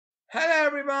Hello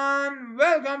everyone,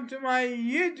 welcome to my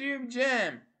YouTube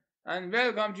channel and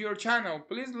welcome to your channel.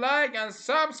 Please like and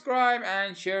subscribe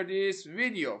and share this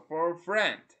video for a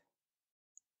friend.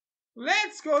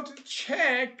 Let's go to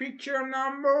check picture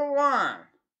number 1.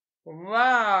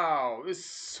 Wow, it's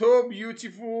so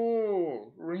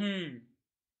beautiful ring.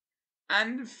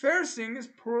 And the first thing is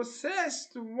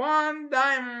processed one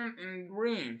diamond in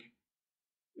ring.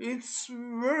 It's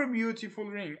very beautiful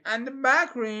ring, and the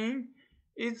back ring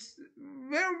is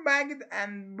very bagged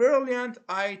and brilliant,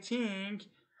 I think.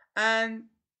 And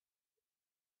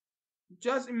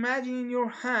just imagine in your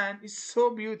hand, it's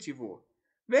so beautiful.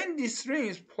 When this ring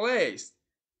is placed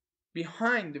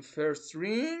behind the first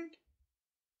ring,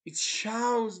 it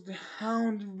shows the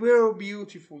hand very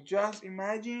beautiful. Just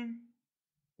imagine.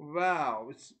 Wow,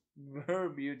 it's very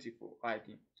beautiful, I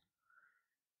think.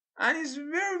 And it's a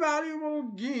very valuable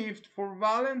gift for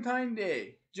Valentine's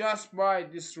Day. Just buy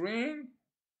this ring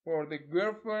for the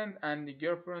girlfriend, and the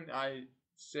girlfriend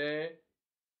say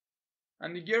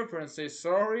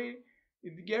sorry.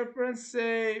 If the girlfriend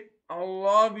say I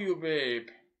love you, babe,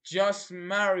 just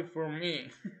marry for me.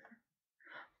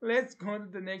 Let's go to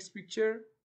the next picture.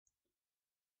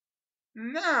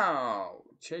 Now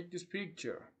check this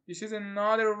picture. This is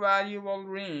another valuable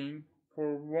ring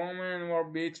for women who are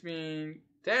between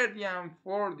 30 and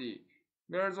 40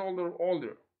 years old or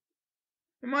older.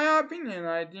 In my opinion,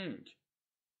 I think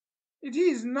it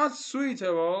is not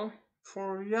suitable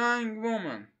for young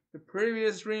women. The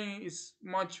previous ring is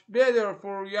much better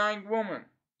for young women.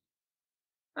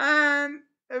 And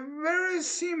a very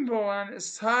simple and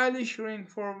stylish ring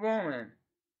for women.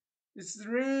 This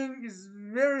ring is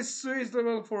very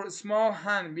suitable for a small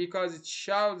hand because it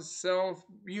shows itself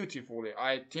beautifully,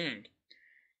 I think.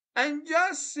 And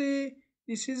just see,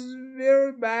 this is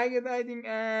very bagged, I think,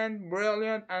 and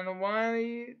brilliant, and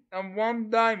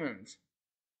one diamond.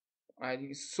 I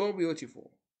think it's so beautiful.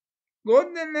 Go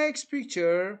to the next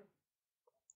picture.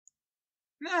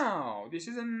 Now, this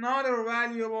is another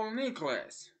valuable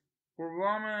necklace for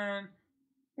women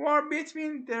who are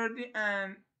between 30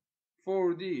 and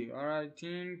 40, or I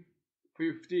think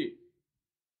 50.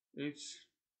 It's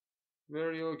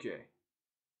very okay.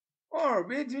 Or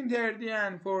between 30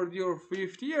 and 40 or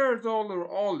 50 years old or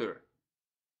older.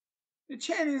 The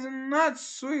chain is not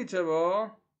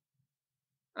suitable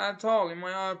at all, in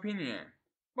my opinion.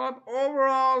 But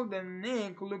overall, the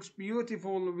neck looks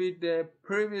beautiful with the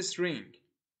previous ring.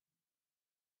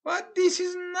 But this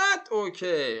is not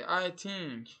okay, I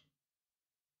think.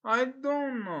 I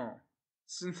don't know.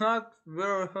 It's not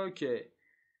very okay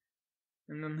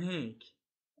in the neck.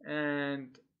 And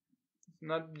it's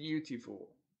not beautiful.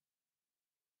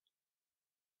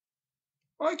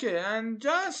 Okay, and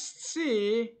just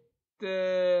see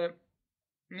the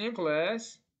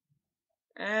necklace.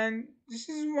 And this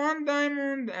is one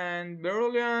diamond and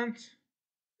brilliant.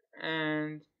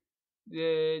 And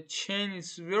the chain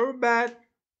is very bad.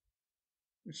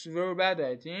 It's very bad,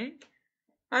 I think.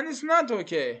 And it's not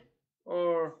okay.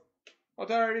 Or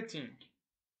what are you think?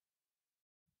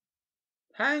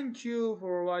 Thank you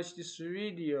for watching this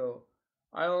video.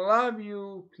 I love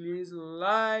you. Please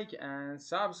like and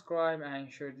subscribe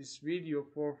and share this video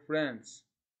for friends.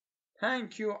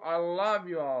 Thank you. I love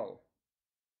you all.